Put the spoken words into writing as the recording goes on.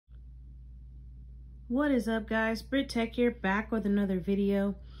What is up, guys? Brit Tech here, back with another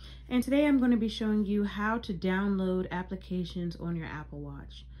video, and today I'm going to be showing you how to download applications on your Apple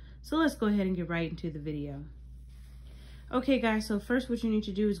Watch. So let's go ahead and get right into the video. Okay guys, so first what you need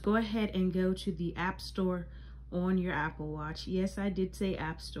to do is go ahead and go to the App Store on your Apple Watch. Yes, I did say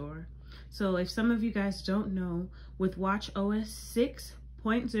App Store. So if some of you guys don't know, with watchOS 6.0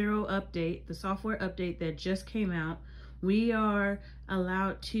 update, the software update that just came out, we are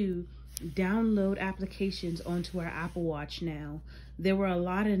allowed to download applications onto our Apple Watch now. There were a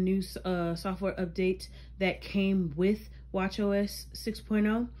lot of new software updates that came with watchOS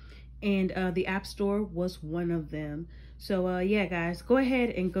 6.0, and the App Store was one of them. So yeah guys, go ahead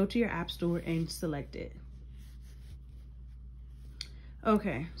and go to your App Store and select it.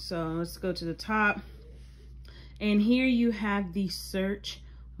 Okay, so let's go to the top, and here you have the search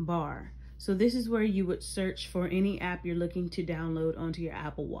bar. So this is where you would search for any app you're looking to download onto your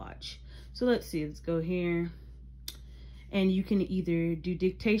Apple Watch. So let's see, let's go here. And you can either do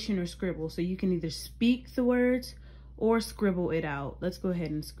dictation or scribble. So you can either speak the words or scribble it out. Let's go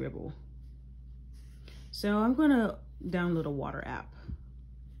ahead and scribble. So I'm gonna download a water app.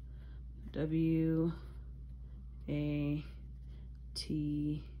 W-A-T-E-R.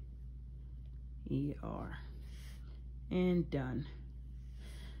 And done.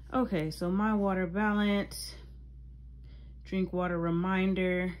 Okay, so my water balance, drink water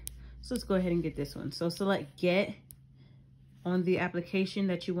reminder. So let's go ahead and get this one. So select get on the application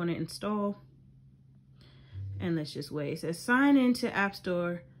that you want to install. And let's just wait. It says sign into App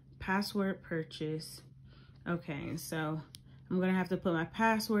Store, password purchase. Okay, so I'm gonna have to put my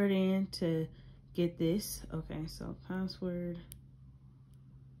password in to get this. Okay, so password.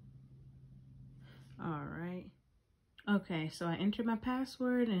 All right. Okay, so I entered my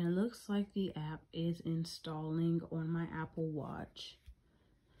password and it looks like the app is installing on my Apple Watch.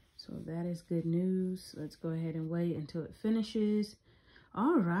 So that is good news. Let's go ahead and wait until it finishes.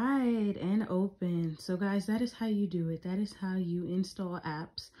 All right, and open. So guys, that is how you do it. That is how you install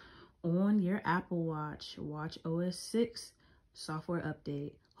apps on your Apple Watch. watchOS 6 software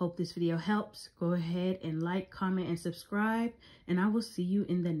update. Hope this video helps. Go ahead and like, comment, and subscribe, and I will see you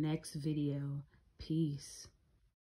in the next video. Peace.